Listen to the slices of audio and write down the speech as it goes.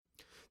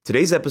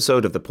Today's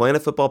episode of the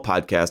Planet Football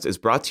Podcast is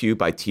brought to you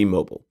by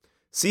T-Mobile.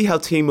 See how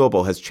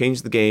T-Mobile has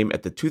changed the game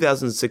at the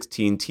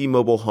 2016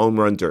 T-Mobile Home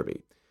Run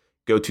Derby.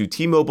 Go to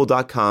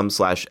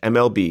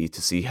T-Mobile.com/MLB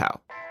to see how.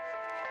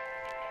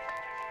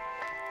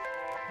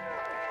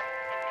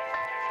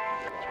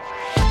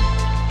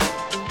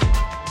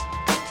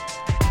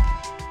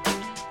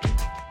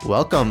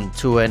 Welcome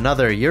to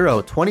another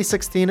Euro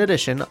 2016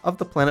 edition of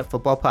the Planet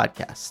Football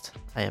Podcast.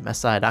 I am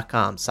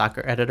SI.com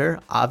soccer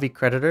editor Avi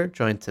Creditor,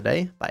 joined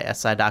today by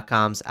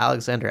SI.com's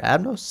Alexander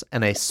Abnos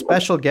and a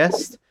special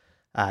guest.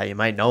 You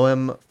might know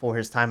him for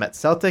his time at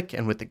Celtic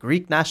and with the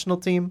Greek national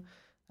team.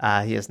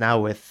 He is now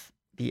with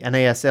the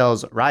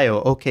NASL's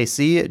Rayo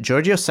OKC,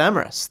 Giorgio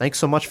Samaras. Thanks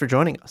so much for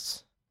joining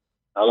us.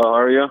 Hello, how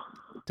are you?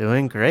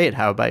 Doing great.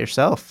 How about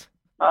yourself?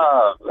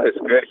 It's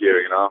great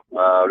here,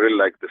 I really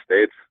like the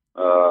States.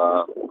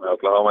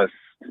 Oklahoma is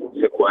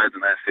quite a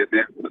nice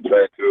city. I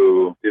try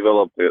to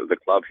develop the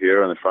club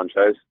here and the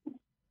franchise.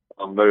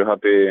 I'm very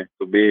happy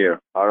to be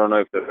here. I don't know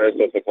if the rest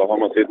of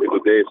Oklahoma City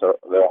today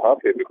they're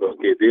happy because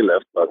KD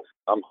left, but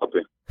I'm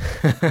happy.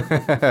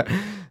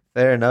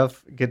 Fair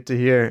enough. Good to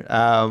hear.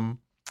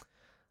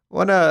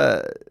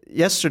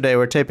 Yesterday,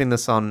 we're taping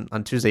this on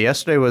Tuesday.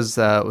 Yesterday was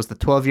the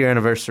 12-year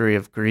anniversary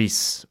of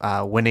Greece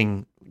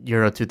winning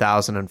Euro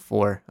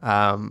 2004.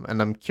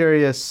 And I'm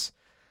curious,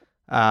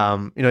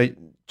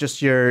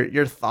 just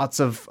your thoughts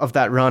of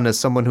that run as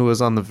someone who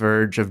was on the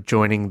verge of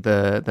joining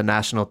the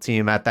national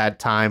team at that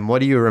time. What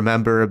do you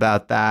remember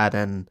about that,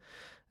 and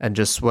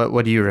just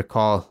what do you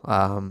recall,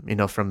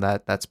 from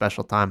that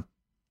special time?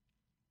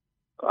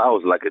 That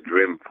was like a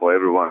dream for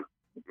everyone.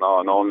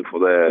 Not only for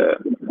the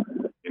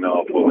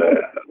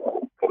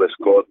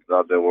squad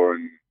that they were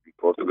in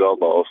Portugal,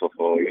 but also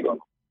for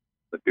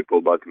the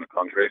people back in the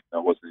country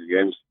that was in the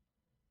games.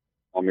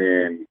 I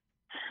mean,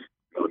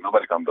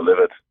 nobody can believe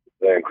it.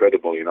 They're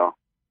incredible,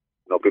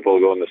 people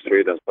go on the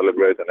street and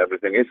celebrate and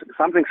everything. It's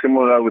something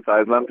similar with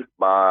Iceland,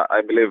 but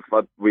I believe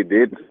what we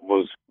did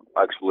was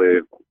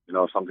actually,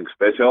 something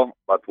special,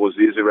 but was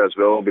easier as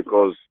well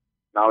because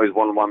now it's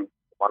one more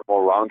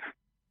round.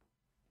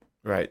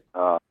 Right.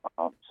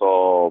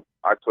 So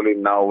actually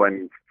now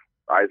when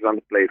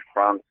Iceland played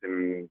France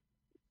in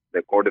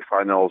the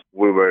quarterfinals,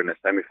 we were in the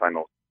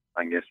semifinals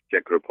against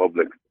Czech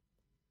Republic.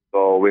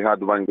 So we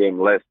had one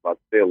game less, but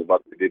still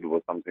what we did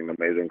was something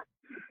amazing.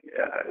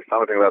 Yeah,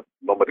 something that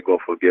nobody will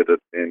forget it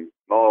in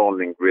not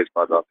only in Greece,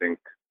 but I think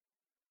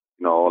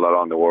all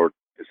around the world.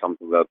 Is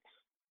something that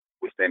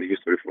will stay in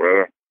history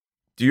forever.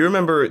 Do you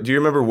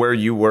remember where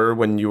you were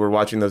when you were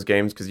watching those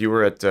games? Because you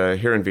were at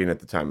Heerenveen at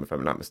the time, if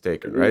I'm not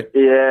mistaken, right?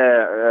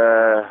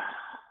 Yeah.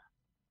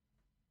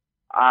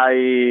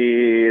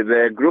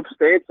 The group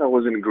stage, I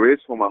was in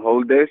Greece for my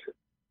holidays.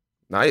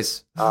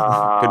 Nice.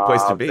 Good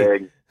place to be.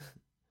 The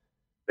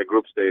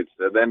group stage.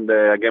 Then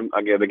the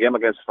game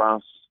against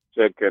France,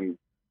 Czech, and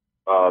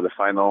the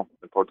final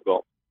in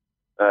Portugal.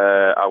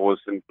 I was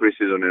in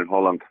preseason in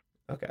Holland.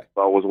 Okay.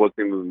 So I was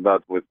watching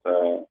that with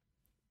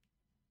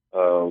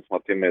my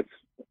teammates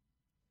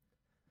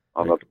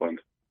at that point.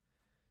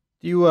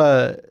 You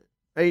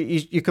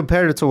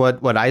compared it to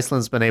what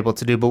Iceland's been able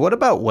to do, but what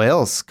about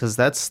Wales? Because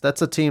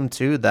that's a team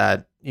too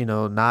that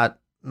not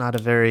a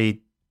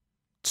very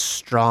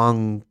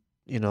strong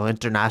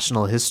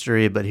international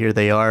history, but here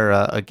they are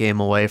a game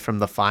away from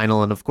the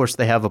final, and of course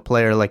they have a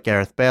player like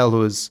Gareth Bale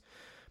who is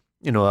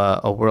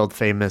a world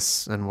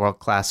famous and world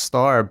class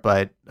star,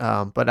 but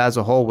as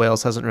a whole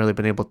Wales hasn't really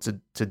been able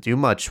to do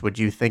much. Would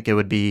you think it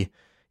would be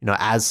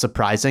as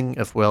surprising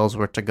if Wales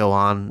were to go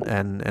on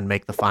and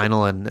make the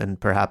final and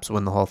perhaps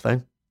win the whole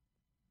thing?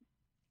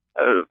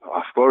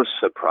 Of course,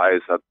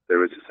 surprised that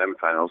there is a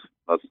semifinals.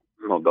 That's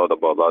no doubt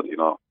about that.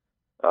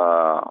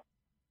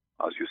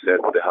 As you said,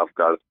 they have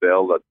Gareth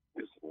Bale, that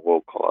is a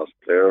world-class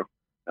player.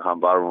 They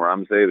have Aaron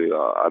Ramsey.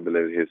 I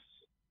believe he's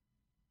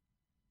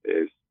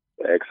an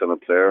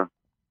excellent player.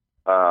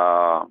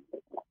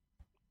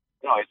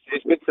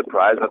 It's a bit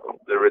surprised that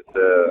there is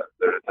a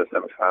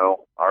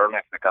semifinal. I don't know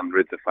if they can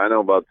reach the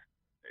final, but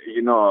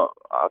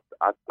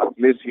at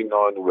least in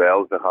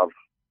Wales they have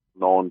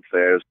known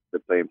players. They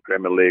play in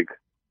Premier League.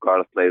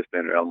 Carlos plays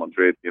in Real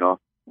Madrid,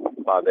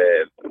 But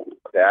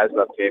the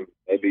Iceland team,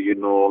 maybe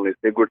only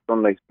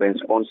Sigurdsson, like playing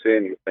Swansea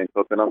and he's playing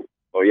Tottenham.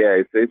 So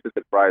yeah, it's a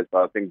surprise,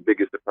 but I think the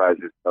biggest surprise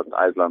is that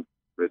Iceland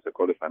reached the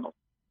quarterfinals.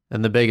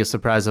 And the biggest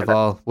surprise of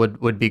all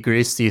would be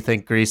Greece. Do you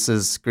think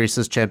Greece's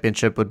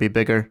championship would be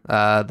bigger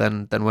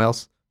than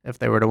Wales if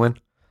they were to win?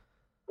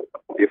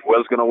 If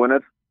Wales gonna win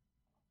it?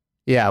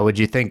 Yeah. Would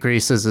you think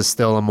Greece's is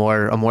still a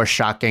more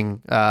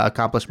shocking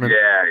accomplishment?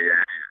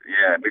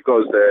 Yeah.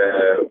 Because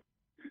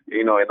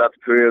in that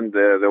period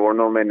there were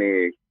not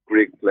many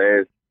Greek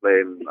players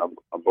playing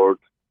abroad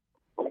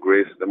from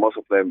Greece. The most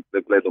of them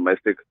they play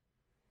domestic.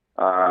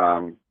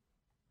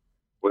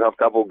 We have a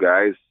couple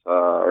guys.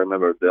 I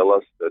remember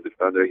Delas, the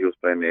defender. He was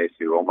playing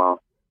AC Roma.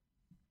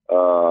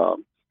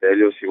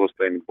 Stelios, he was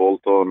playing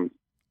Bolton.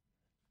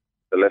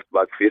 The left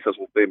back Fisas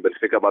was playing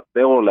Benfica, but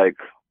they were like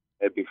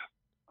maybe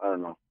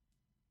 7,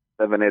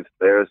 8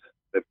 players.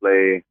 They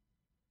play,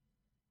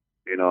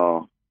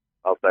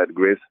 outside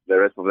Greece. The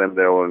rest of them,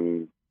 they're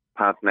on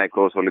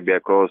Panathinaikos,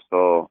 Olympiacos.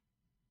 So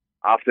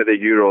after the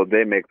Euro,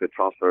 they make the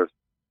transfers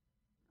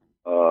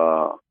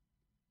to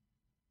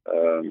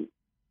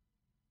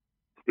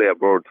play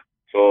abroad.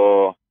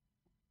 So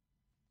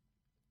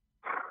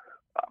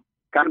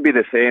can't be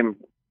the same.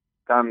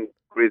 Can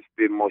Greece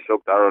be more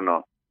shocked? I don't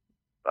know.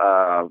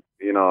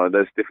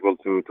 That's difficult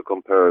to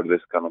compare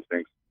this kind of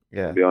things.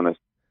 Yeah. To be honest,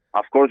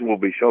 of course we'll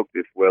be shocked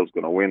if Wales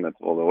gonna win it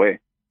all the way,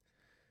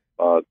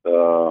 but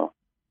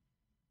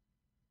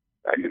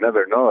you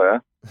never know, eh?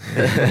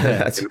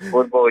 In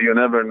football, you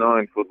never know.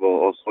 In football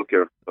or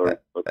soccer,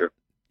 soccer.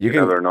 You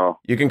never know.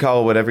 You can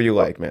call it whatever you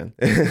like, man.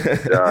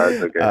 Yeah,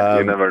 it's okay.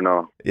 You never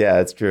know. Yeah,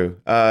 it's true.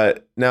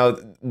 Now,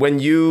 when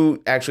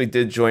you actually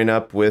did join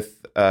up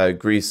with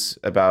Greece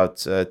about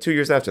 2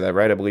 years after that,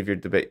 right? I believe your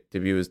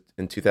debut was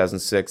in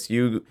 2006.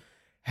 You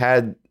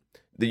had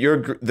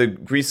the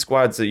Greece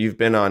squads that you've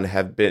been on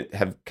have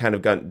kind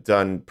of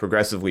done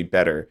progressively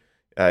better.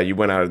 You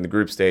went out in the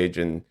group stage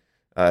in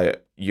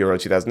Euro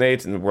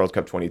 2008 and the World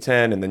Cup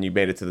 2010, and then you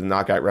made it to the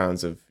knockout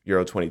rounds of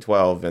Euro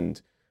 2012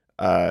 and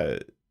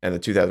the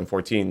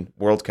 2014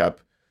 World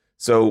Cup.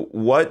 So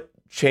what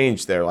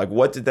changed there? Like,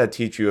 what did that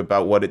teach you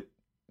about what it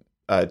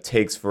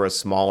takes for a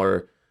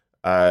smaller,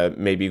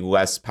 maybe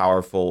less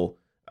powerful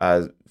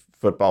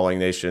footballing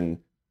nation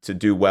to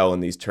do well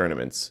in these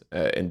tournaments,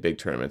 in big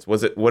tournaments?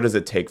 What does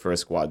it take for a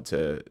squad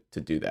to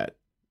do that?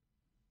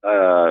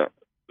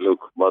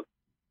 Look, but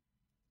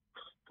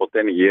for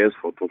 10 years,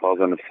 for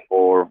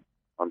 2004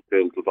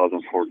 until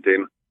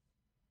 2014,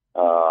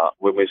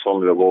 we missed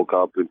only the World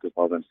Cup in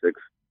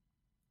 2006.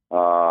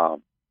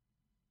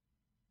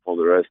 For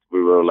the rest,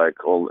 we were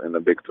like all in the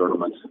big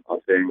tournaments. I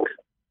think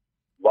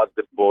what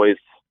the boys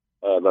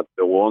that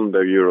they won the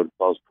Euro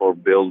 2004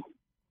 built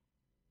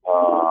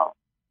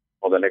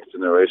for the next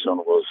generation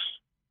was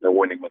the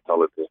winning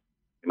mentality.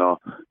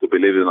 To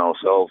believe in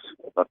ourselves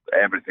that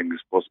everything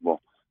is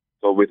possible.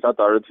 So with that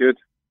attitude,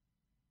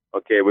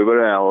 okay, we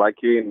were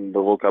unlucky in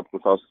the World Cup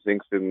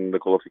 2006 in the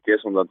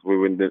qualification that we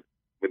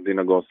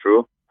didn't go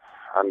through.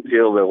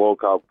 Until the World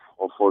Cup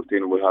of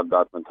 14, we had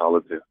that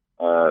mentality.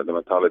 The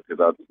mentality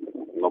that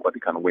nobody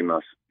can win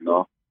us,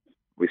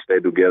 We stay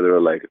together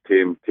like a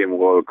team,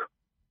 teamwork,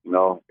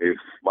 If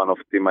one of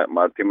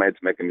my teammates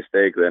make a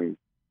mistake, then,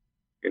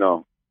 we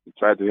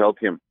try to help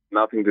him.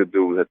 Nothing to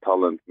do with the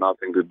talent,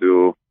 nothing to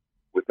do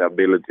with the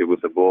ability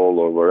with the ball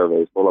or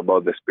whatever. It's all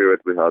about the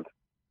spirit we had.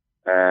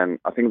 And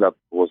I think that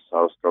was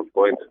our strong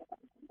point.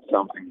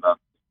 Something that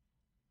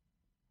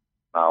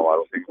now I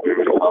don't think we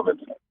really have it.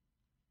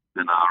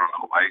 And I don't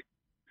know why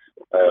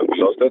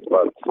we lost it,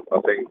 but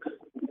I think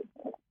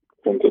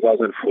from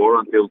 2004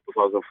 until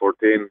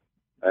 2014,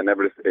 and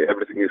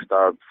everything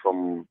started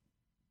from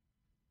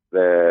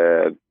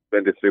the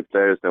 23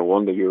 players that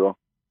won the Euro.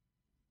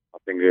 I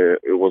think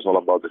it was all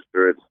about the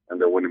spirit and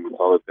the winning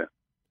mentality,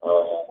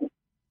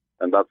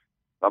 and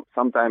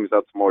sometimes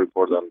that's more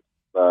important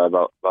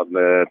about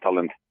the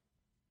talent.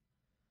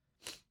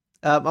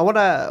 I want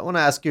to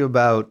ask you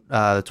about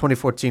the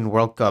 2014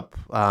 World Cup.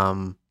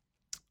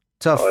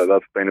 Tough. Oh,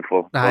 that's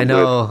painful. I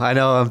know.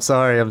 I'm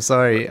sorry.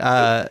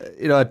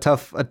 A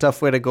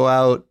tough way to go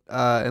out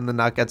in the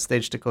knockout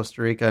stage to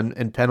Costa Rica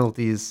in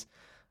penalties.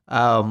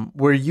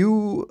 Were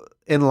you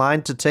in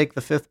line to take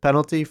the fifth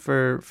penalty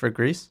for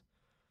Greece?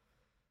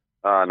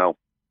 No.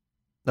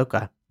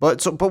 Okay.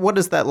 But what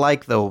is that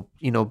like though?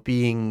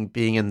 Being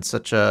in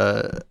such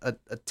a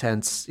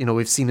tense.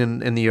 We've seen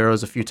in the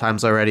Euros a few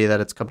times already that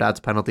it's come down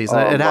to penalties.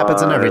 It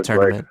happens in every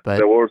tournament. Like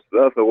but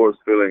that's the worst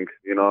feeling.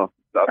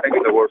 I think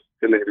it's the worst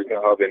feeling you can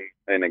have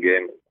in a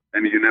game,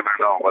 and you never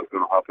know what's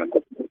going to happen.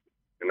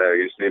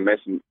 You see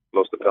Messi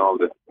lost the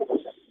penalty.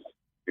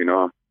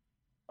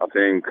 I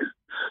think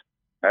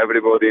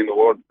everybody in the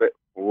world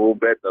will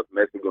bet that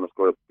Messi is going to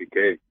score a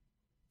PK.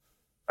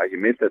 He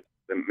missed it.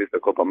 They missed the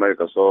Copa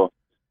America, so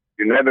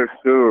you're never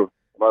sure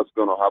what's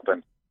going to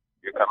happen.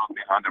 You cannot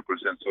be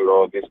 100%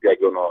 sure, this guy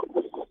going to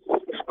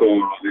score,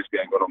 or this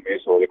guy going to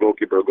miss, or the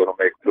goalkeeper going to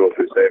make 2 or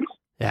 3 saves.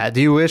 Yeah. Do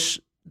you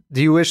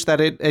wish that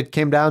it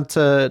came down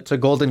to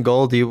golden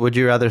goal? Would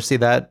you rather see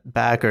that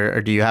back,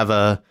 or do you have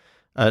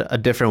a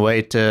different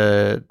way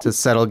to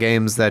settle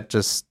games that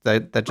just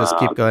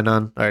keep going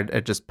on, or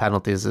just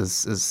penalties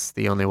is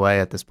the only way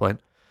at this point?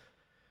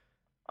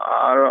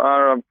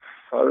 I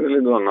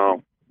really don't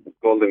know.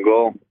 Golden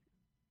goal,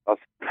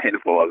 that's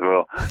painful as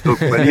well.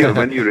 Look,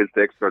 when you reach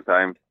the extra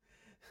time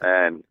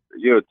and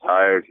you're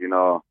tired, you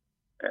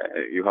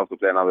have to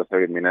play another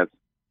 30 minutes,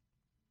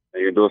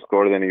 and you do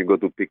score, then you go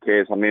to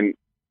PKs. I mean,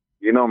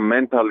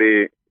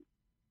 mentally,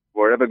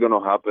 whatever going to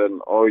happen,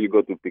 or you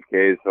go to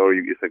PKs, or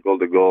it's a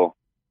golden goal.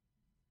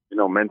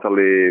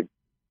 Mentally,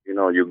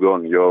 you're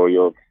gone.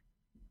 You're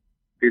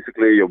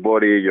physically, your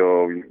body,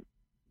 you're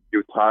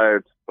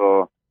tired.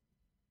 So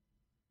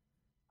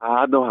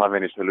I don't have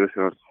any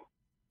solutions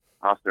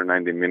after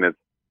 90 minutes.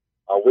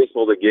 I wish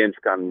all the games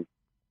can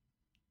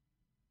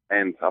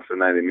end after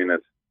 90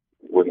 minutes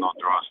with no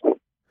draws.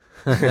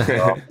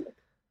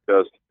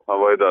 Just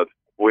avoid that.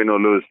 Win or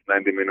lose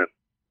 90 minutes.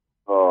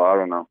 Oh, I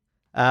don't know.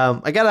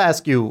 I gotta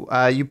ask you.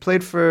 You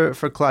played for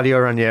Claudio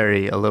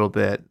Ranieri a little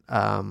bit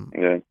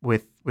Yeah.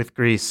 with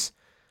Greece.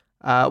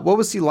 What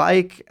was he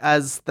like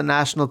as the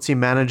national team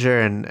manager,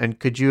 and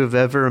could you have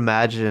ever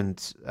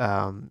imagined,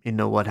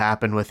 what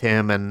happened with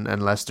him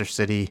and Leicester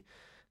City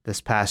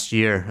this past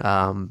year?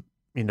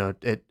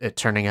 It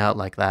turning out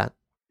like that.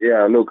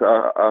 Yeah, look,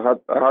 I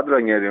had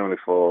Ranieri only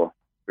for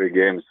 3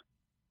 games.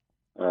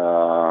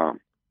 Uh,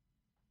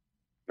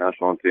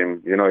 National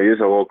team. He's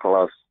a world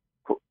class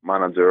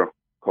manager,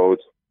 coach.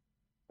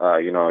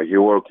 He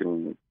worked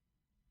in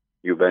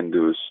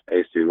Juventus,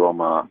 AC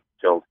Roma,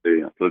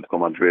 Chelsea, Atletico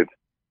Madrid.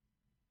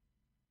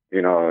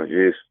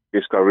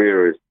 His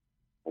career is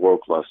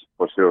world class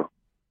for sure.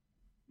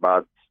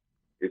 But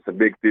it's a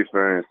big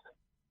difference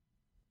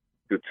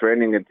to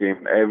training a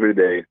team every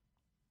day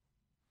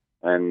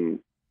and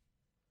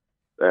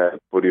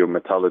put your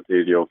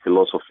mentality, your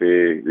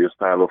philosophy, your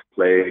style of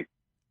play,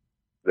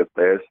 the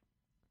players,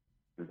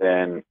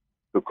 than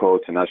to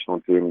coach a national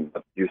team.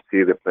 But you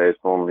see the players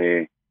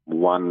only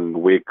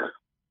 1 week,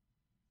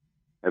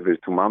 every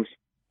 2 months,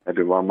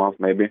 every 1 month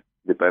maybe,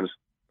 depends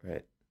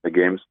Right. the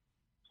games.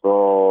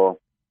 So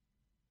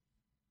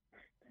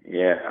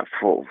yeah,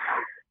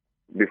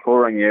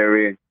 before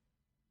Ranieri,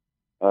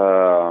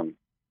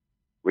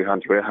 we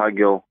had Ray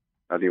Hagel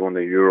that he won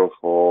the Euro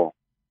for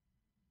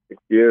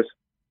 6 years.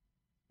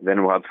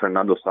 Then we had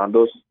Fernando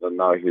Santos, and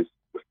now he's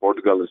with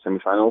Portugal in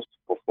semifinals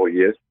for 4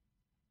 years.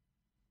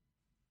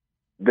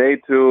 They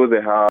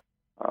have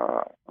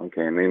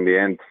okay, and in the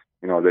end,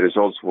 the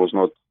results was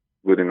not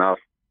good enough,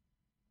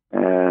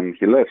 and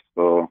he left.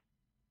 So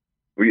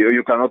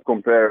you cannot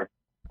compare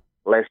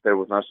Leicester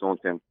with national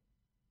team.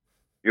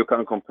 You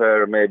can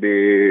compare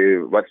maybe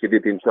what he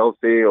did in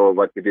Chelsea or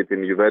what he did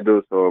in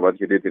Juventus or what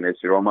he did in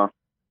AC Roma,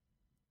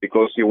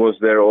 because he was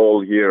there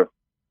all year.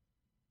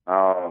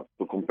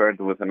 To compare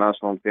it with the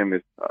national team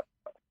is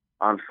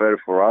unfair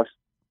for us,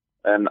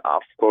 and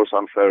of course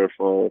unfair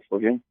for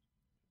him.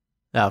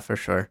 Yeah, for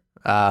sure.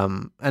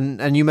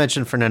 And you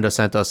mentioned Fernando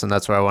Santos, and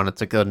that's where I wanted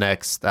to go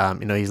next.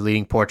 He's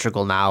leading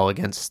Portugal now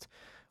against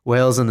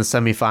Wales in the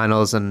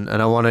semifinals, and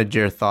I wanted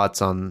your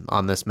thoughts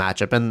on this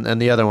matchup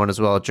and the other one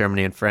as well,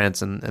 Germany and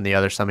France and the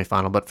other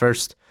semifinal. But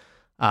first,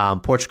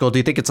 Portugal, do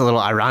you think it's a little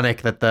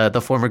ironic that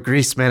the former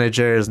Greece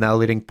manager is now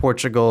leading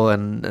Portugal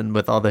and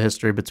with all the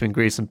history between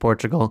Greece and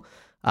Portugal?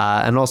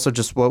 And also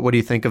just what do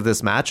you think of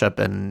this matchup,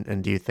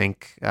 and do you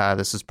think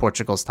this is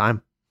Portugal's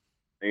time?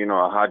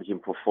 I had him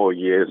for 4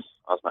 years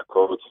as my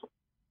coach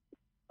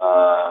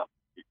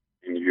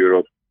in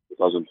Europe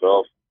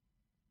 2012.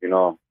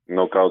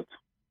 Knockout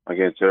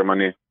against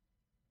Germany,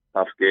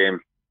 tough game.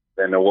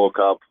 Then a World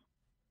Cup,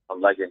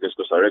 unlike against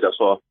Costa Rica.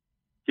 So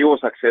he was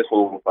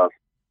successful with us.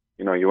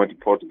 He went to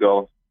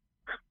Portugal,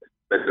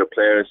 better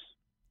players,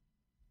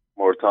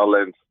 more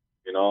talent,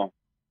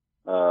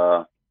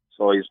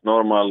 so it's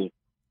normal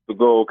to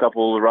go a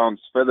couple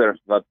rounds further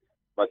than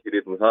what he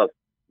did with us.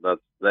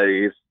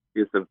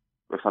 He's a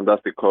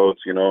fantastic coach,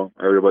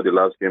 everybody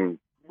loves him,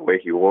 the way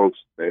he works.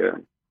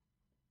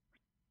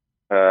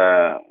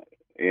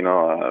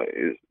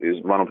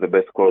 Is one of the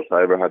best coaches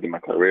I ever had in my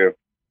career.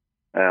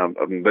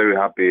 I'm very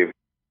happy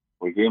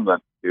with him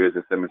that he is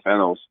the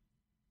semifinals.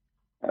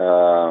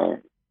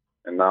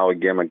 And now a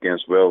game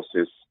against Wales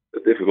is a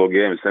difficult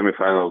game.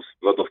 Semifinals,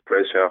 a lot of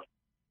pressure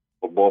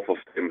for both of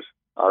teams.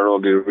 I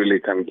don't really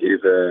can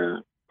give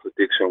a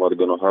prediction what's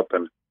going to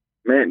happen.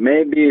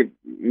 Maybe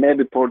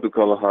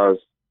Portugal has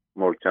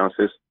more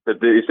chances, but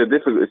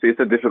it's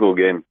a difficult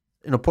game.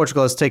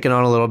 Portugal has taken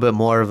on a little bit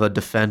more of a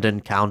defend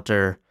and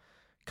counter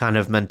kind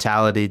of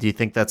mentality. Do you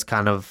think that's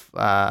kind of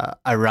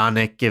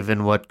ironic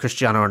given what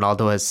Cristiano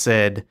Ronaldo has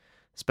said,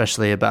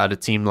 especially about a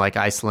team like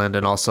Iceland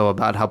and also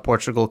about how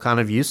Portugal kind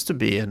of used to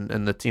be,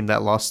 and the team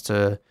that lost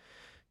to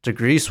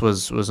Greece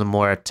was a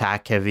more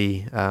attack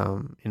heavy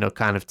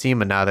kind of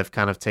team, and now they've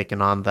kind of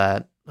taken on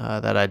that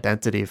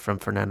identity from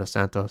Fernando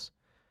Santos?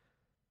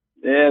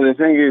 Yeah, the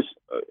thing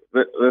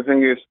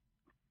is,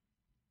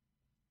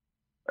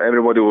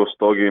 everybody was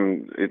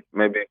talking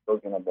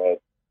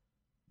about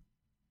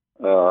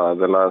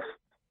the last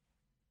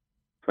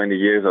 20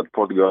 years that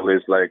Portugal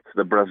is like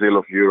the Brazil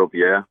of Europe.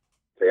 Yeah,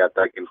 they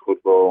attack in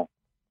football,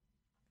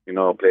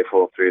 play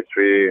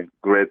 4-3-3,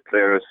 great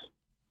players.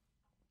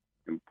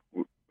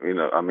 The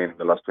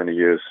last 20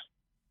 years,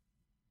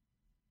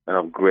 they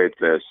have great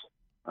players.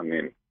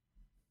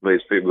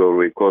 Luis Figo,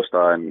 Rui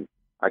Costa, and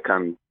I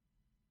can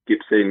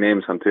keep saying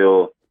names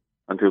until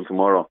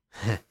tomorrow.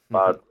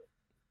 But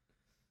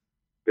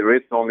they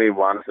reached only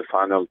once the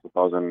final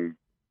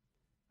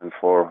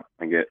 2004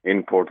 again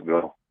in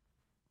Portugal,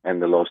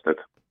 and they lost it.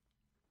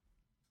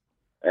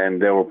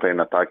 And they were playing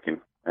attacking,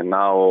 and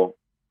now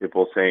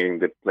people saying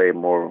they play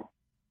more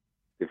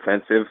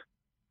defensive,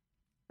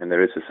 and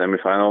there is the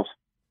semifinals.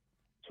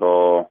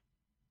 So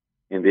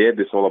in the end,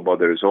 it's all about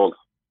the result.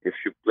 If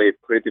you play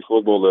pretty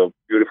football, or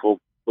beautiful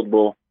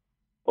football,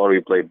 or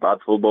you play bad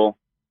football,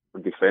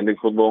 or defending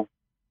football,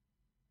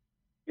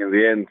 in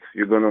the end,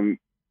 you're gonna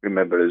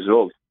remember the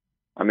result.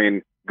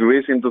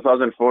 Greece in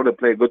 2004, they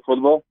played good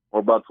football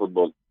or bad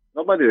football.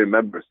 Nobody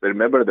remembers. They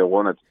remember they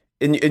won it.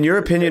 In your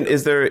opinion,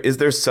 is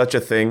there such a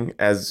thing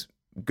as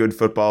good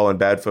football and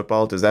bad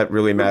football? Does that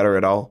really matter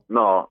at all?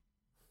 No,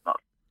 no.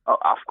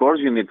 Of course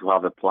you need to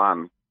have a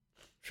plan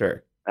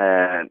Sure.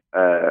 and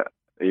the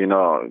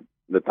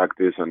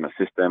tactics and the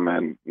system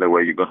and the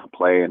way you're gonna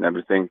play and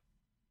everything.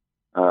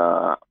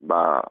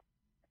 But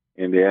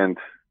in the end,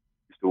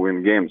 it's to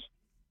win games.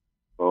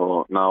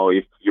 So now,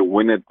 if you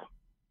win it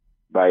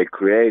by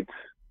create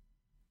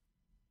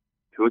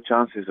 2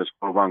 chances to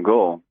score 1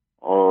 goal,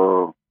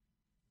 or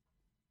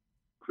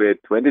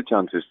create 20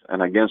 chances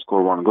and again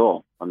score 1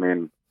 goal, I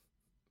mean,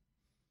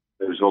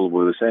 the result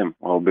will be the same.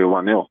 It'll be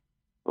 1-0.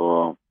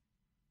 So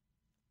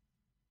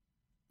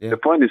Yeah. the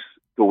point is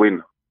to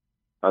win.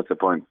 That's the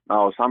point.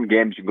 Now, some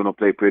games you're gonna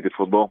play pretty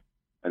football,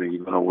 and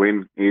you're gonna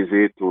win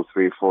easy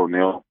 2-3,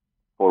 4-0,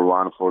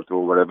 4-1, 4-2,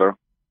 whatever.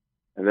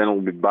 And then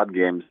it'll be bad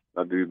games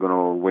that you're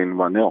gonna win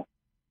 1-0.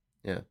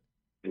 Yeah.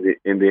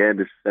 In the end,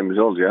 it's the same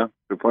result. Yeah,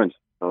 3 points.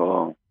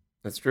 So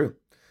That's true.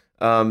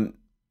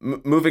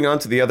 Moving on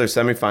to the other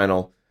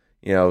semifinal,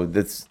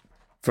 that's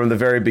from the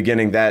very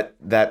beginning, that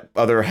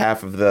other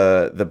half of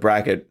the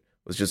bracket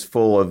was just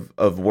full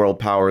of world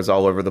powers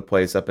all over the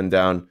place, up and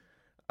down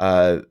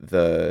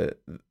the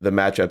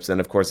matchups. And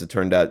of course, it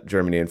turned out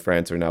Germany and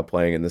France are now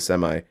playing in the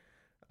semi.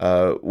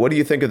 What do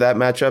you think of that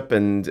matchup,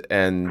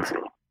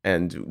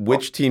 and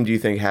which team do you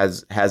think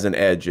has an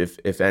edge,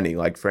 if any?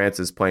 Like, France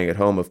is playing at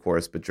home, of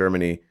course, but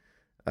Germany,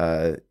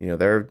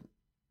 they're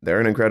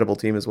an incredible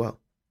team as well.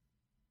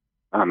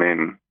 I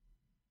mean,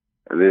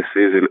 this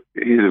is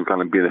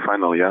gonna be the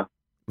final. Yeah.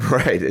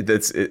 Right. We're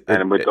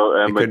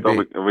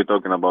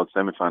talking about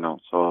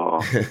semifinal.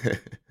 So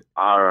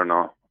I don't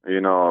know.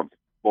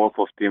 Both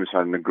of teams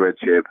are in a great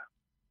shape.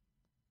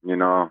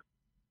 I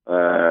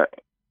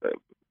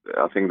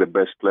think the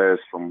best players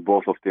from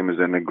both of teams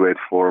are in a great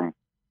form.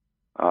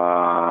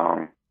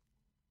 I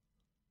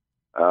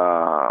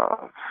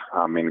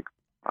mean,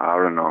 I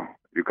don't know.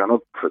 You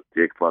cannot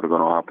predict what's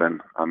going to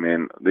happen. I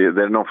mean,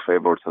 they're no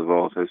favorites as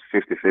well, so it's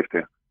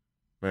 50-50.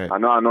 Right. I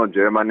know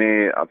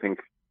Germany, I think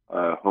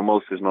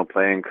Hummels is not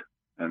playing,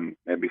 and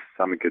maybe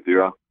Sami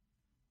Khedira.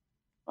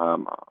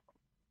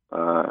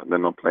 They're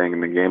not playing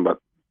in the game, but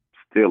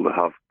still they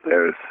have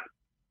players,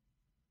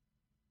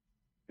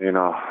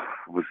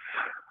 with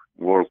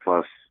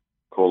world-class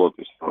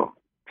quality. So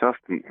just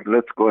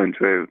let's go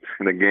into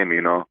the game,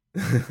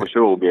 For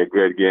sure it will be a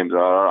great game. So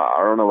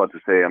I don't know what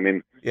to say. I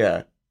mean,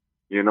 Yeah.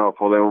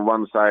 For the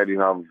one side you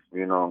have,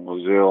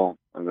 Ozil,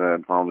 and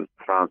then from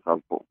France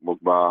have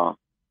Pogba,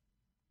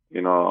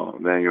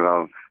 then you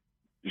have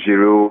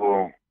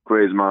Giroud,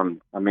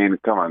 Griezmann. I mean,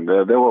 come on,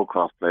 they're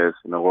world-class players,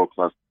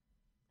 world-class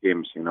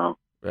teams,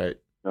 Right.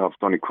 You have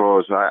Toni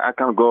Kroos. I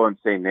can't go and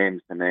say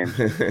names. They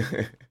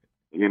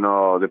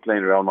play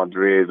in Real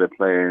Madrid, they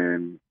play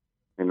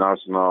in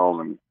Arsenal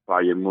and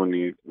Bayern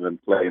Munich, they're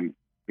playing,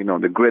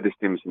 the greatest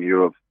teams in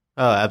Europe.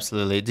 Oh,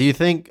 absolutely. Do you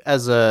think,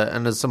 as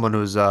someone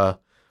who's a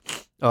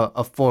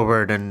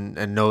forward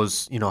and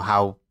knows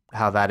how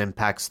that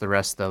impacts the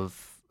rest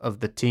of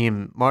the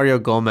team, Mario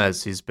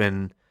Gomez, he's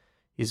been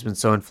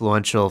so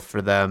influential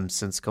for them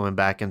since coming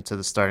back into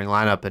the starting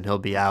lineup, and he'll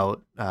be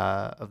out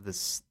of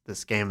this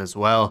game as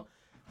well.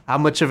 How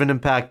much of an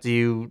impact do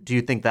you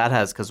think that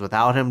has? Because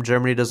without him,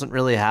 Germany doesn't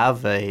really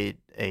have a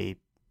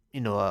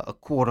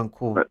quote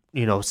unquote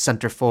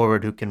center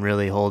forward who can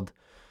really hold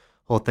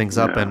things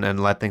up and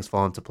let things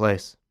fall into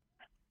place.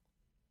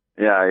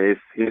 Yeah,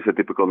 he's a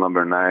typical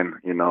number 9,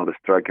 the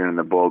striker in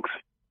the box,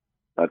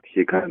 that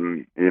he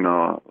can,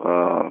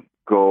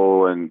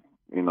 go and,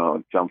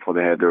 jump for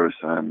the headers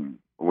and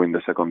win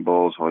the second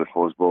balls or the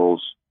first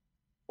balls,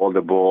 hold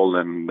the ball,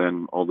 and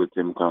then all the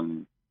team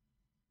can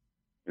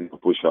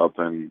push up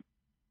and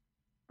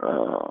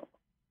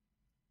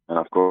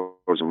of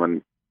course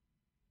when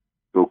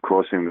to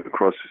cross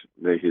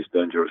he's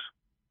dangerous.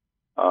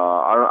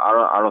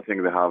 I don't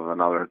think they have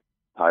another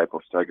type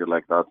of striker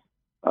like that.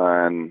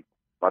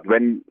 But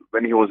when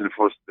he was in the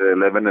first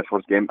 11, the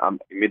first game,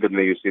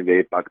 immediately you see the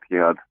impact he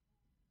had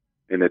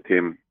in the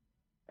team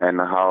and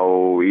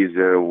how easy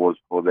it was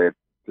for the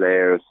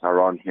players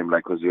around him,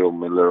 like Ozil,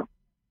 Miller.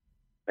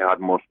 They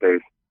had more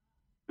space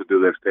to do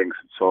their things.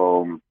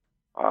 So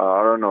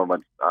I don't know,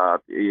 but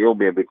he'll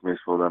be a big miss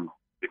for them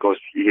because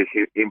his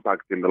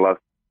impact in the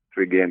last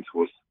 3 games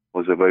was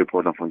very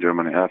important for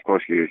Germany. And of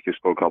course, he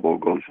scored a couple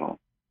of goals. So.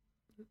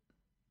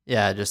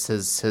 Yeah, just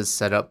his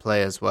setup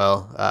play as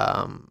well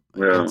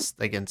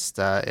against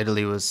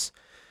Italy was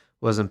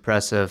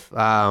impressive.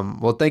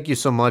 Well, thank you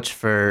so much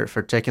for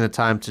taking the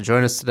time to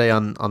join us today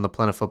on the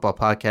Planet Football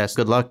Podcast.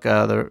 Good luck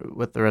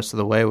with the rest of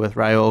the way with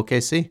Rayo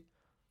OKC.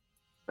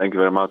 Thank you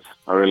very much.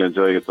 I really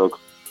enjoyed your talk.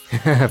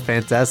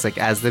 Fantastic,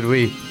 as did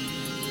we.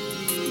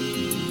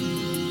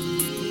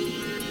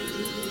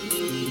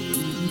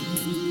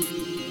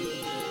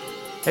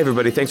 Hey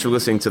everybody, thanks for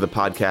listening to the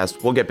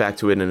podcast. We'll get back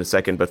to it in a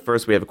second, but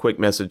first we have a quick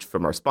message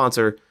from our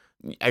sponsor.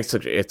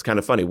 Actually, it's kind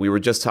of funny. We were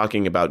just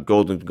talking about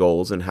golden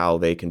goals and how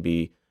they can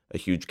be a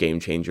huge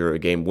game changer, a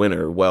game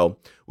winner. Well,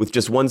 with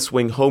just one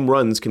swing, home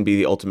runs can be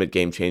the ultimate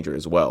game changer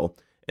as well.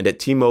 and at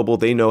T-Mobile,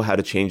 they know how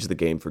to change the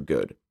game for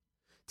good.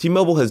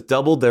 T-Mobile has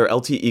doubled their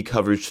LTE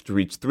coverage to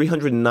reach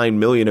 309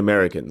 million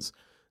Americans.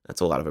 That's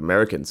a lot of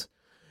Americans.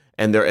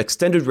 And their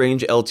extended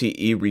range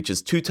LTE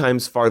reaches 2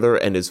 times farther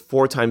and is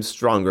 4 times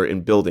stronger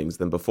in buildings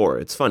than before.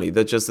 It's funny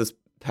that just this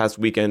past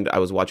weekend, I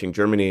was watching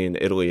Germany and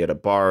Italy at a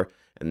bar,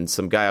 and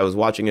some guy I was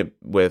watching it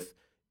with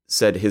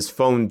said his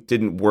phone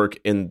didn't work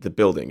in the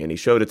building, and he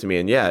showed it to me,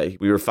 and yeah,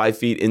 we were 5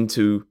 feet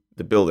into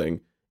the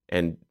building,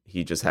 and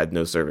he just had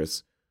no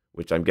service,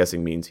 which I'm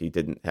guessing means he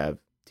didn't have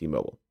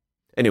T-Mobile.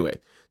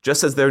 Anyway,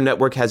 just as their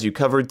network has you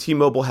covered,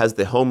 T-Mobile has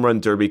the Home Run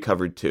Derby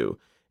covered too.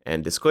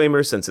 And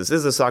disclaimer, since this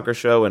is a soccer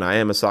show and I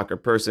am a soccer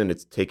person,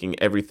 it's taking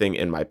everything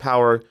in my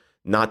power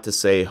not to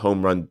say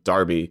Home Run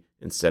Derby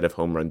instead of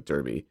Home Run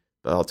Derby.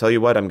 But I'll tell you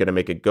what, I'm going to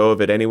make a go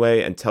of it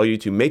anyway and tell you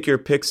to make your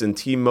picks in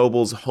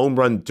T-Mobile's Home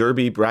Run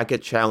Derby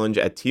Bracket Challenge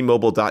at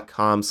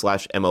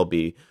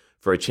T-Mobile.com/MLB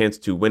for a chance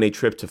to win a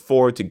trip to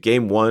 4 to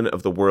Game 1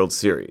 of the World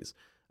Series.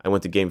 I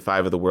went to Game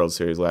 5 of the World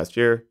Series last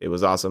year. It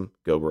was awesome.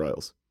 Go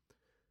Royals.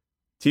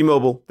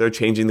 T-Mobile, they're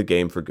changing the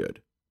game for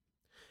good.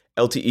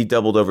 LTE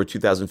doubled over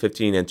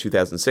 2015 and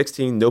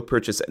 2016. No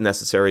purchase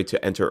necessary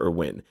to enter or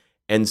win.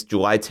 Ends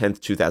July 10th,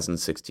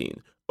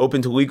 2016.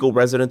 Open to legal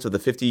residents of the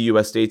 50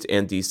 U.S. states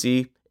and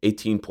D.C.,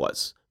 18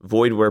 plus.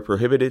 Void where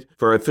prohibited.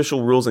 For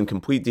official rules and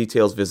complete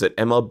details, visit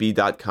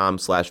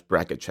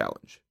MLB.com/bracket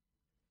challenge.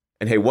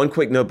 And hey, one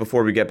quick note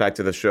before we get back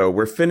to the show.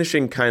 We're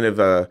finishing kind of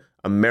a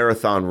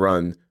marathon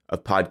run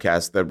of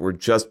podcasts that were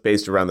just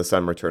based around the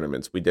summer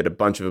tournaments. We did a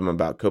bunch of them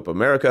about Copa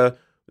America.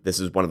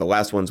 This is one of the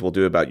last ones we'll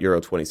do about Euro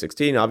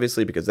 2016,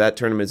 obviously, because that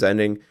tournament is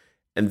ending.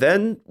 And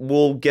then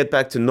we'll get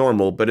back to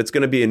normal, but it's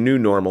going to be a new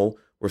normal.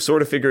 We're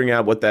sort of figuring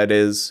out what that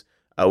is.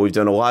 We've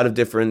done a lot of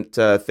different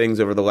things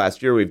over the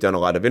last year. We've done a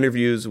lot of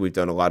interviews. We've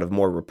done a lot of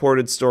more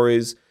reported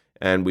stories.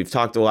 And we've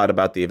talked a lot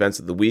about the events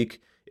of the week.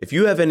 If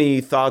you have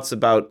any thoughts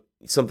about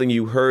something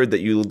you heard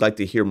that you would like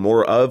to hear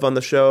more of on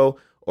the show,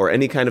 or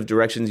any kind of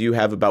directions you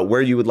have about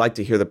where you would like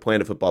to hear the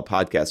Planet Football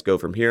podcast go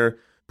from here,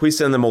 please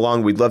send them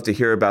along. We'd love to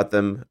hear about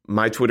them.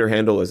 My Twitter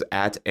handle is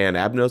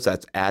 @AnAbnos.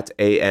 That's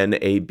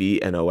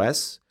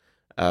 @ANABNOS.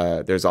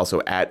 There's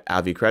also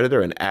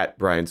 @AviCreditor and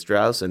 @Brian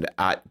Strauss and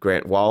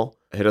 @Grant Wall.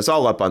 Hit us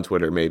all up on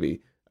Twitter, maybe,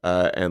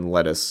 and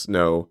let us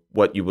know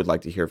what you would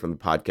like to hear from the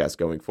podcast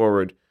going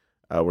forward.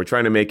 We're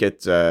trying to make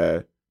it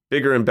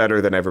bigger and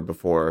better than ever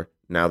before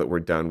now that we're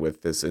done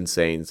with this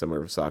insane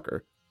summer of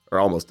soccer. Or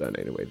almost done,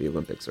 anyway. The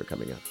Olympics are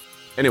coming up.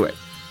 Anyway,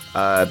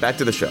 back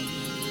to the show.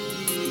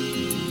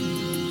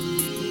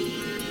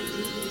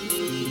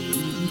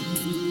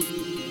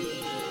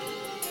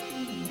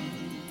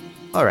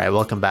 All right,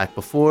 welcome back.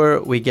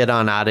 Before we get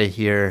on out of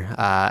here,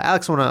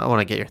 Alex, I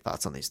want to get your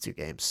thoughts on these two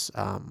games.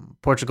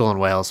 Portugal and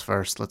Wales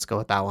first. Let's go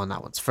with that one.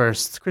 That one's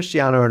first.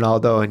 Cristiano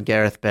Ronaldo and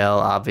Gareth Bale,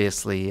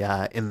 obviously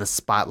in the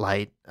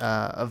spotlight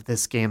of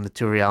this game. The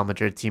two Real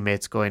Madrid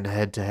teammates going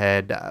head to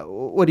head.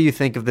 What do you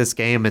think of this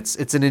game?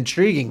 It's an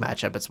intriguing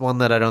matchup. It's one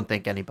that I don't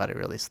think anybody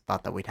really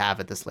thought that we'd have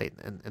at this late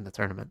in the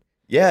tournament.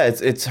 Yeah,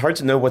 it's hard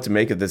to know what to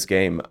make of this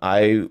game.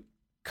 I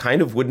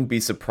kind of wouldn't be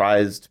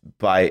surprised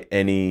by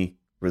any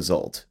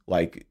result.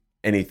 Like,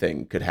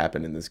 anything could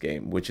happen in this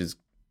game, which is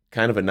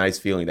kind of a nice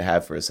feeling to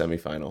have for a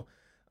semifinal.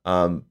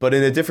 But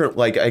in a different,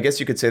 like, I guess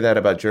you could say that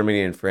about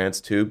Germany and France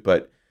too,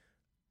 but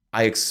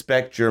I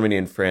expect Germany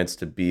and France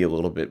to be a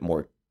little bit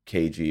more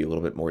cagey, a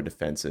little bit more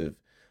defensive.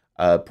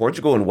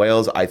 Portugal and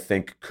Wales, I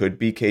think, could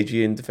be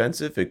cagey and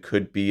defensive. It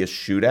could be a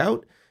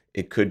shootout.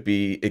 It could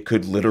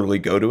literally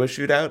go to a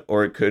shootout,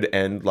 or it could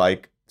end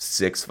like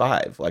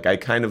 6-5. Like,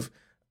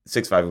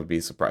 6-5 would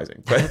be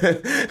surprising,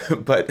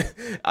 but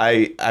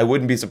I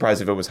wouldn't be surprised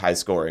if it was high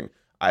scoring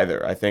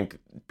either. I think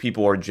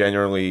people are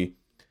generally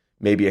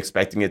maybe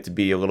expecting it to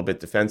be a little bit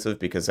defensive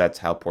because that's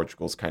how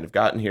Portugal's kind of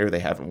gotten here. They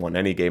haven't won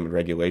any game in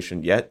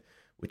regulation yet,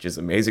 which is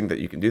amazing that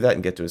you can do that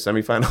and get to a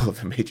semifinal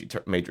of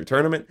a major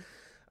tournament.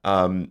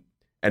 And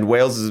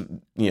Wales'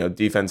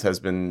 defense has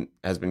been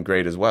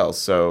great as well.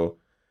 So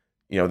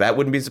that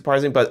wouldn't be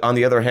surprising. But on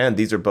the other hand,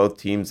 these are both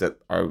teams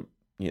that are.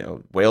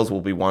 Wales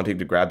will be wanting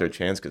to grab their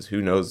chance because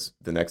who knows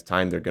the next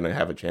time they're going to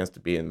have a chance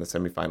to be in the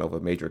semifinal of a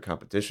major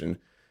competition.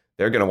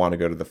 They're going to want to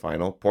go to the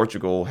final.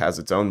 Portugal has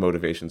its own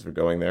motivations for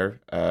going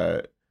there.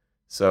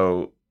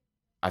 So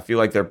I feel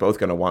like they're both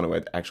going to want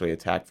to actually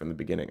attack from the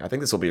beginning. I think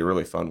this will be a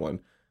really fun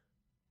one.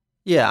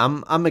 Yeah,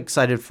 I'm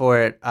excited for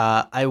it.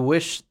 I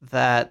wish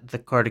that the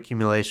card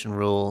accumulation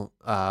rule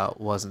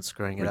wasn't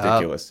screwing it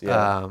Ridiculous,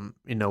 up.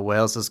 Yeah.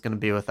 Wales is going to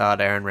be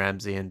without Aaron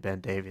Ramsey and Ben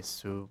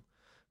Davies, who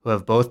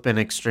have both been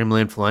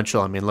extremely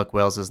influential. I mean, look,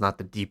 Wales is not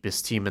the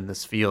deepest team in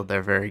this field.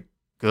 They're very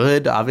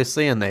good,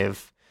 obviously, and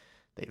they've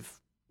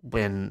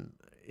been,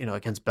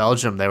 against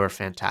Belgium, they were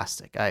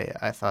fantastic.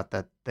 I thought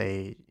that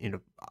they,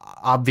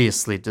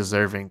 obviously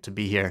deserving to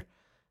be here.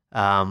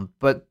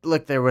 But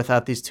look, they're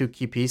without these two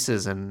key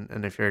pieces,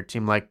 and if you're a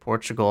team like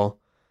Portugal,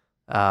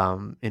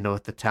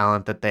 with the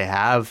talent that they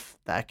have,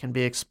 that can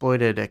be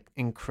exploited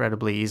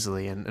incredibly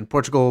easily. And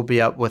Portugal will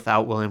be up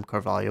without William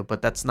Carvalho,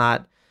 but that's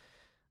not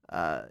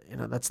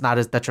that's not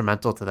as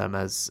detrimental to them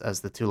as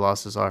the two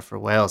losses are for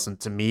Wales. And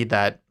to me,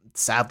 that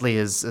sadly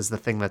is the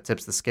thing that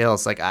tips the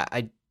scales. Like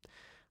I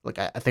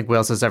think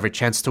Wales has every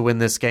chance to win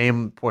this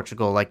game.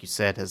 Portugal, like you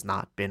said, has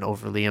not been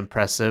overly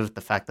impressive.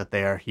 The fact that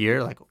they are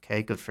here, like,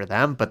 okay, good for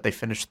them, but they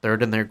finished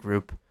third in their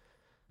group,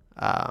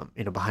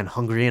 behind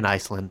Hungary and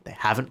Iceland. They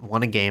haven't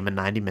won a game in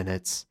 90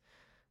 minutes.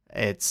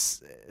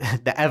 It's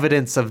the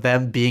evidence of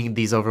them being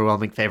these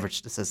overwhelming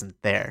favorites just isn't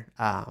there.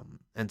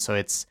 And so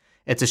it's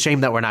a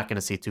shame that we're not going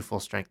to see two full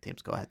strength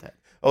teams go ahead.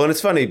 Oh, and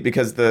it's funny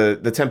because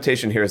the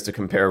temptation here is to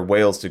compare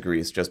Wales to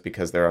Greece just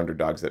because they're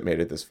underdogs that made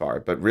it this far.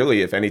 But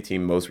really, if any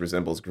team most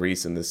resembles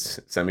Greece in this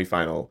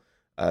semifinal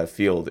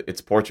field,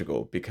 it's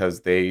Portugal,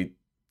 because they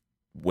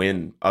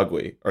win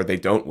ugly, or they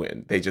don't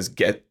win. They just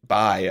get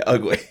by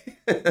ugly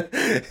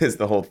is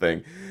the whole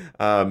thing.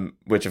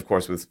 Which, of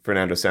course, with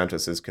Fernando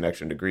Santos'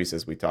 connection to Greece,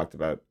 as we talked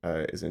about,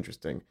 is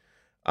interesting.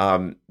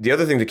 The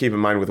other thing to keep in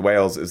mind with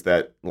Wales is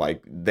that,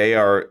 like, they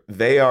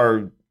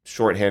are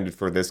shorthanded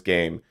for this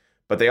game,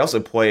 but they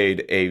also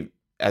played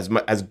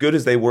as good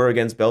as they were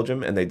against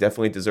Belgium, and they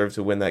definitely deserved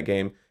to win that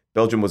game.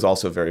 Belgium was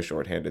also very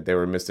shorthanded. They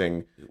were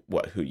missing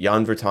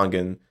Jan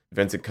Vertonghen,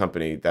 Vincent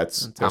Kompany, and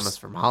Thomas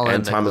Vermaelen,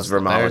 and Thomas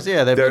Vermaelen.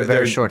 Yeah, they've been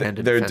very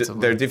shorthanded.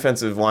 Their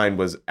defensive line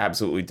was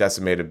absolutely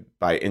decimated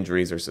by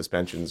injuries or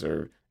suspensions,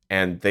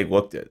 and they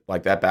looked it.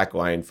 Like, that back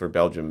line for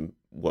Belgium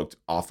looked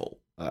awful.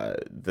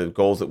 The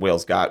goals that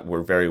Wales got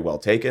were very well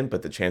taken,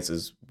 but the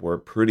chances were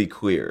pretty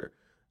clear.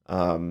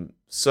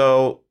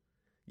 So,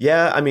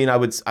 yeah, I mean, I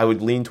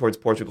would lean towards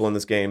Portugal in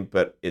this game,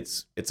 but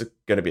it's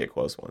going to be a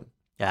close one.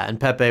 Yeah,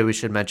 and Pepe, we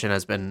should mention,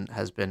 has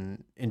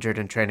been injured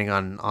in training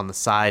on the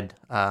side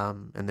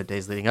in the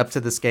days leading up to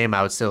this game.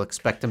 I would still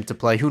expect him to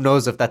play. Who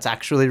knows if that's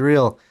actually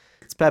real?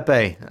 It's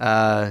Pepe.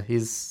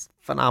 He's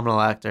a phenomenal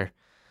actor.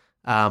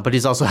 But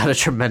he's also had a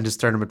tremendous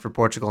tournament for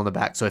Portugal in the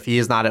back. So if he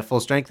is not at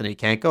full strength and he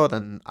can't go,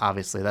 then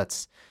obviously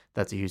that's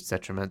a huge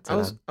detriment to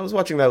them. I was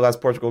watching that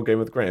last Portugal game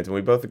with Grant, and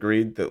we both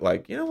agreed that,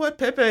 like, you know what,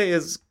 Pepe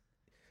is.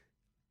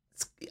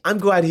 I'm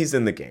glad he's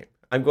in the game.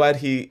 I'm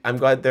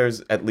glad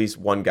there's at least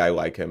one guy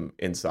like him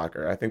in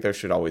soccer. I think there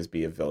should always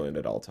be a villain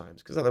at all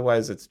times, because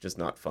otherwise it's just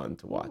not fun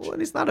to watch. Well,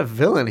 he's not a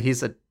villain.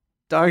 He's a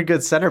darn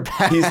good center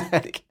back.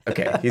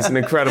 He's an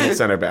incredible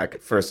center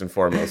back, first and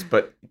foremost,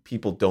 but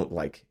people don't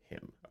like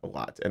him a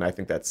lot, and I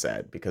think that's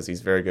sad, because he's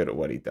very good at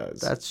what he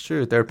does. That's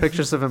true. There are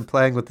pictures of him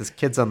playing with his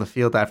kids on the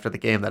field after the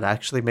game that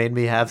actually made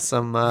me have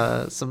some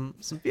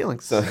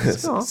feelings.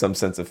 Some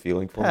sense of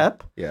feeling for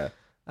Pep. him. Yeah.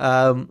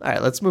 All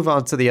right, let's move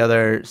on to the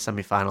other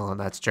semifinal, and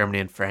that's Germany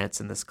and France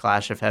in this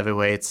clash of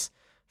heavyweights.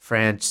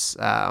 France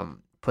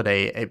put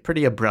a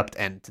pretty abrupt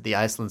end to the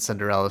Iceland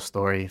Cinderella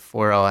story,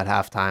 4-0 at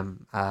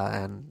halftime,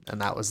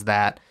 and that was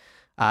that.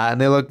 And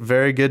they look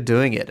very good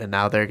doing it, and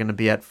now they're going to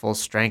be at full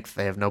strength.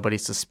 They have nobody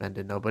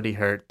suspended, nobody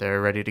hurt.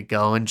 They're ready to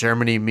go. In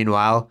Germany,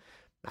 meanwhile,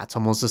 Mats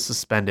Hummels is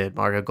suspended.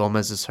 Marco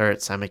Gomez is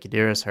hurt. Sami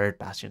Khedira is hurt.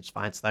 Bastian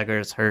Schweinsteiger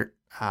is hurt.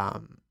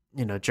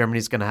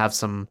 Germany's going to have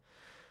some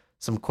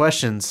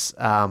questions,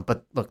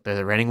 but look, they're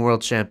the reigning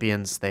world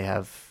champions. They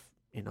have,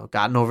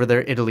 gotten over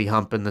their Italy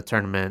hump in the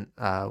tournament,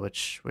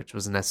 which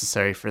was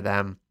necessary for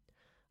them.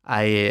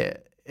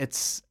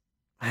 It's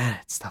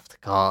tough to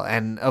call.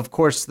 And of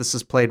course, this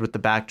is played with the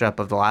backdrop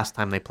of the last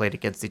time they played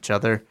against each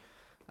other,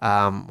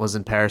 was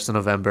in Paris in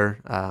November,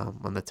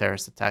 when the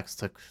terrorist attacks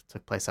took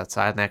place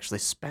outside, and they actually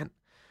spent,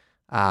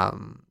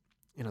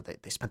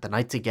 they spent the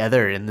night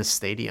together in this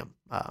stadium,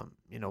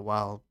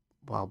 while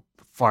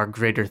far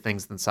greater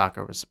things than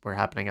soccer were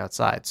happening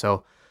outside.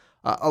 So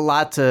a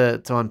lot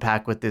to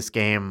unpack with this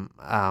game.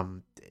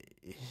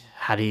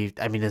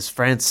 Is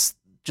France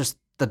just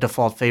the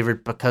default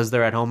favorite because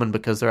they're at home and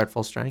because they're at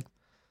full strength?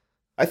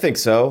 I think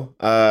so.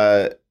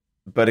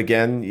 But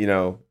again,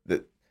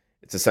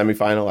 it's a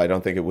semifinal. I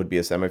don't think it would be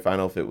a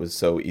semifinal if it was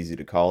so easy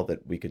to call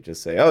that we could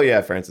just say, oh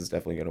yeah, France is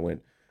definitely going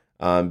to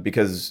win.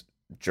 Because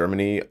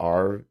Germany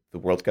are the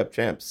World Cup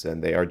champs,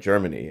 and they are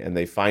Germany, and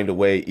they find a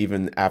way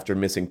even after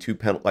missing two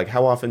penalties. Like,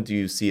 how often do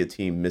you see a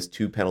team miss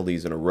two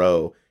penalties in a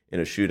row in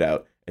a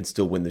shootout and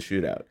still win the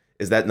shootout?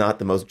 Is that not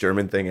the most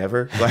German thing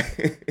ever?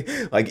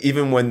 Like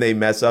even when they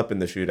mess up in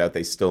the shootout,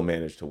 they still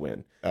manage to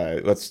win.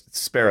 Let's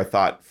spare a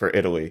thought for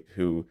Italy,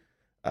 who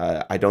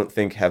I don't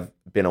think have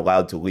been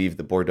allowed to leave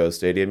the Bordeaux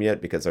Stadium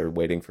yet because they're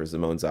waiting for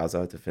Simone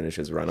Zaza to finish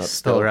his run-up.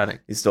 Still running.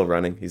 He's still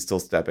running. He's still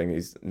stepping.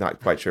 He's not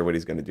quite sure what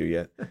he's going to do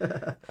yet.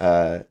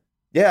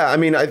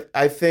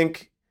 I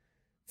think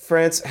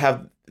France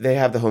have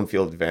the home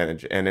field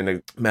advantage, and in a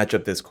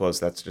matchup this close,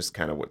 that's just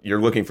kind of what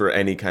you're looking for,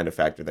 any kind of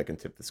factor that can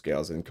tip the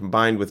scales. And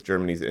combined with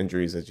Germany's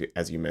injuries,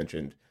 as you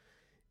mentioned,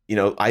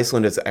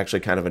 Iceland is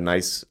actually kind of a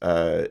nice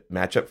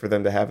matchup for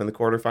them to have in the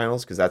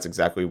quarterfinals, because that's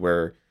exactly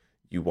where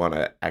you want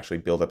to actually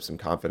build up some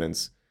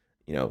confidence.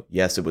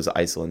 Yes, it was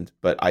Iceland,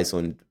 but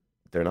Iceland,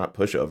 they're not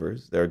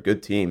pushovers. They're a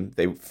good team.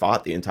 They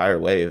fought the entire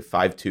way of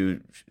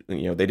 5-2.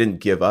 They didn't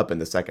give up in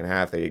the second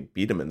half. They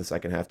beat them in the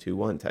second half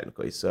 2-1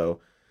 technically. So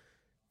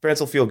France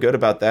will feel good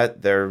about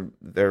that. They're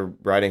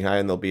riding high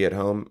and they'll be at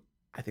home.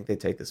 I think they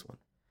take this one.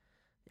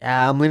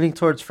 Yeah, I'm leaning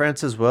towards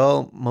France as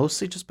well,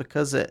 mostly just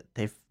because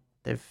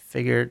they've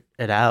figured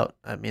it out.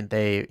 I mean,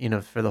 they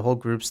for the whole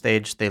group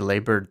stage they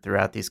labored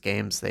throughout these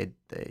games. They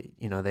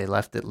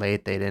left it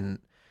late. They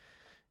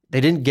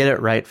didn't get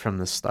it right from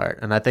the start,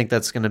 and I think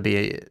that's going to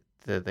be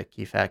the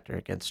key factor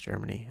against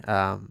Germany.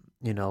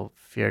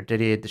 For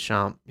Didier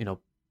Deschamps,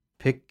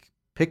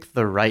 pick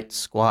the right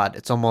squad.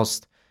 It's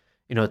almost,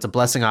 it's a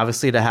blessing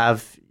obviously to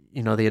have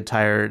the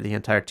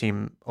entire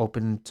team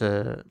open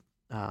to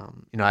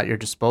at your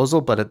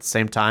disposal, but at the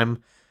same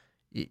time,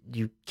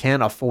 you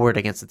can't afford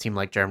against a team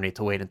like Germany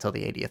to wait until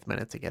the 80th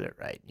minute to get it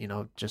right.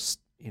 Just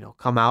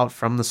come out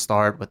from the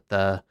start with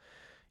the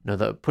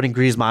putting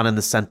Griezmann in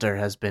the center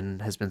has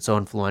been so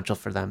influential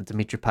for them.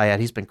 Dimitri Payet,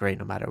 he's been great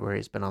no matter where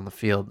he's been on the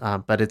field.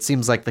 But it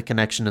seems like the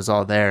connection is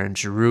all there. And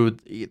Giroud,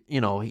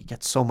 he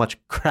gets so much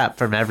crap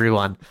from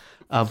everyone.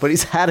 But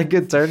he's had a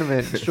good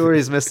tournament. Sure,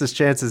 he's missed his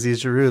chances.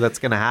 He's Giroud. That's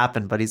going to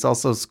happen. But he's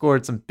also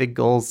scored some big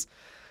goals.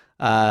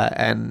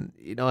 And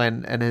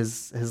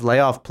his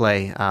layoff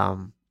play,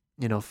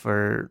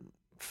 for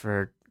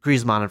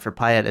Griezmann and for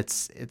Payet,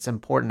 it's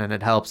important and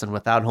it helps. And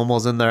without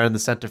Hummels in there in the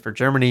center for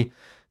Germany,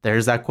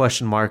 there's that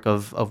question mark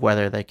of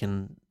whether they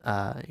can,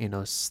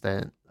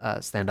 stand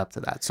up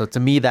to that. So to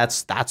me,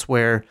 that's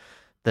where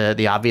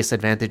the obvious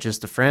advantage is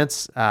to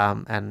France.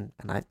 And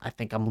I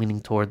think I'm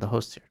leaning toward the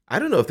host here. I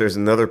don't know if there's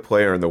another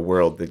player in the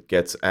world that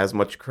gets as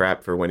much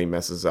crap for when he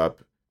messes up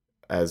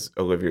as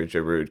Olivier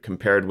Giroud,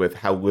 compared with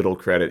how little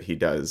credit he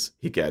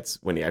gets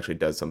when he actually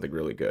does something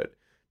really good.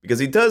 Because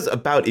he does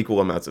about equal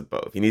amounts of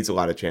both. He needs a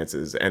lot of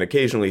chances, and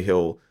occasionally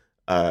he'll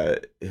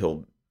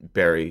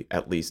bury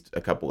at least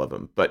a couple of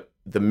them. But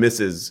the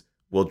misses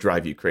will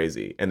drive you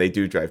crazy, and they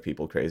do drive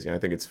people crazy. And I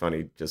think it's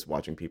funny just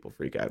watching people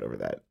freak out over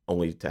that,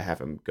 only to have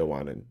him go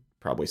on and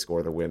probably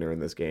score the winner in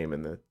this game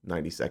in the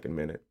 92nd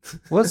minute.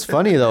 Well, it's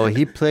funny though.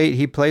 He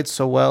played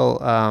so well,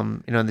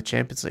 in the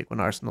Champions League when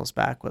Arsenal's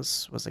back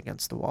was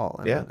against the wall,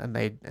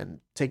 and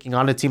taking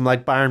on a team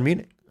like Bayern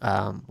Munich,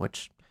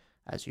 which,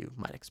 as you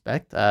might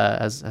expect,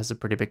 has a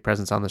pretty big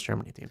presence on this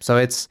Germany team. So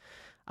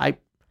I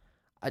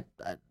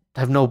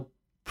have no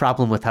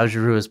problem with how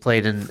Giroud has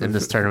played in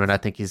this tournament. I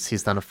think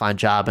he's done a fine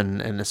job,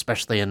 and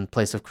especially in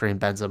place of Karim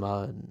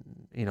Benzema,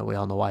 and we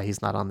all know why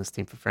he's not on this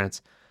team for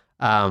France.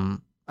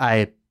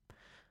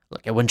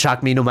 Look, it wouldn't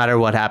shock me no matter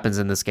what happens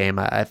in this game.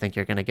 I think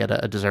you're going to get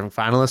a deserving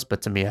finalist,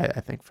 but to me, I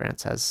think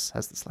France has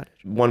the slight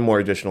edge. One more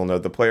additional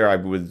note: the player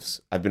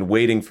I've been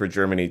waiting for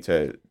Germany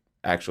to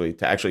actually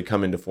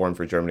come into form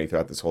for Germany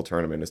throughout this whole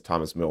tournament is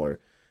Thomas Müller.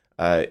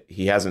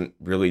 He hasn't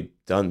really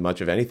done much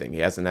of anything.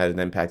 He hasn't had an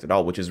impact at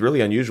all, which is really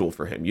unusual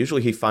for him.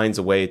 Usually, he finds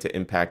a way to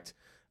impact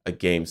a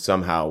game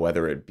somehow,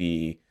 whether it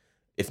be,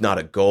 if not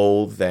a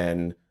goal,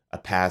 then a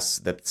pass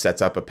that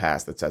sets up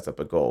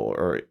a goal,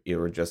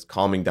 or just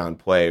calming down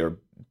play, or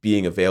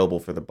being available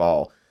for the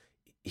ball.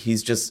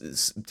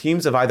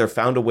 Teams have either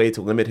found a way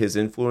to limit his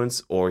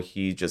influence, or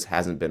he just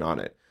hasn't been on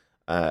it.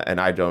 And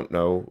I don't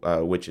know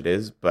which it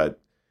is, but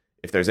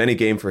if there's any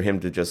game for him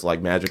to just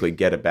like magically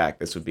get it back,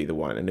 this would be the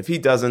one. And if he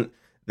doesn't,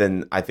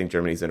 then I think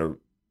Germany's in a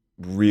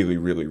really,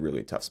 really,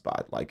 really tough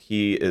spot. Like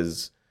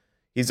he's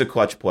a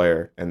clutch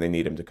player, and they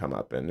need him to come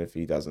up. And if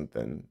he doesn't,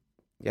 then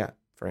yeah,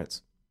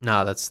 France.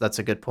 No, that's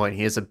a good point.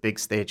 He is a big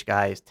stage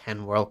guy. He's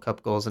 10 World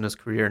Cup goals in his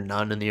career,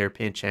 none in the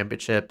European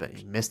Championship.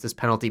 He missed his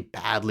penalty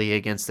badly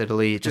against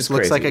Italy. He just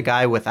looks like a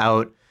guy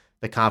without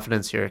the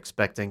confidence you're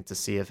expecting to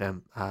see of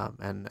him.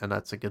 And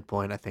that's a good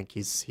point. I think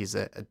he's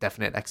a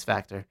definite X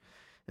factor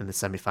in the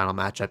semifinal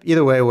matchup.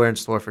 Either way, we're in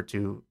store for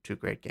two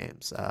great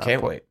games.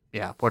 Can't wait.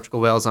 Yeah,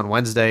 Portugal-Wales on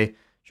Wednesday,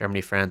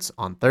 Germany-France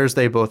on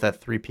Thursday, both at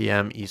 3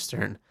 p.m.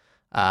 Eastern.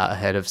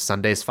 Ahead of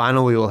Sunday's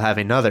final, we will have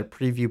another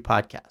preview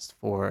podcast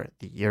for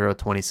the Euro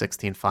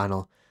 2016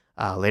 final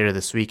later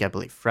this week. I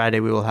believe Friday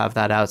we will have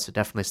that out, so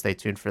definitely stay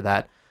tuned for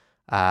that.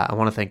 I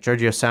want to thank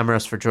Giorgio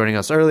Samaras for joining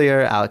us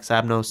earlier, Alex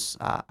Abnos,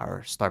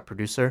 our star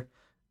producer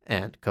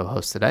and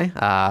co-host today.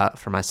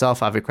 For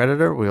myself, Avi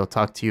Creditor, we will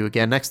talk to you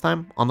again next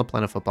time on the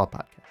Planet Football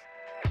Podcast.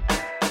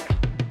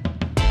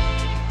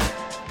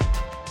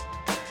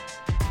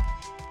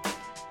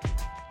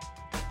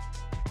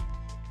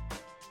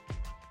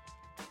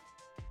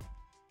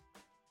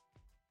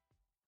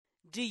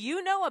 Do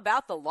you know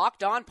about the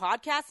Locked On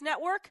Podcast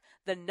Network?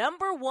 The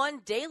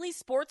 #1 daily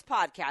sports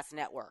podcast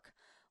network.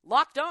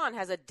 Locked On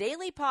has a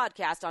daily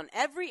podcast on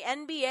every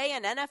NBA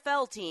and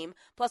NFL team,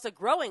 plus a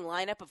growing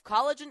lineup of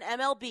college and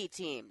MLB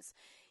teams.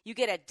 You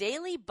get a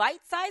daily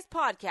bite-sized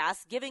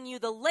podcast giving you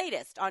the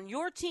latest on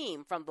your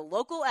team from the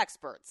local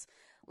experts.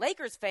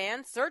 Lakers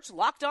fans, search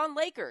Locked On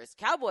Lakers.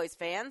 Cowboys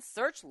fans,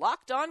 search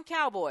Locked On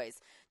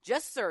Cowboys.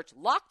 Just search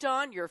Locked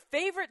On your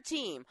favorite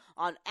team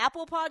on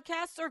Apple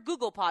Podcasts or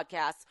Google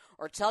Podcasts,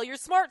 or tell your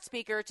smart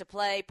speaker to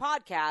play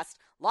podcast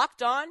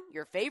Locked On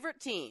your favorite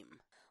team.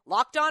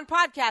 Locked On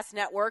Podcast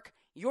Network,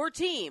 your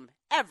team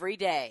every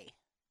day.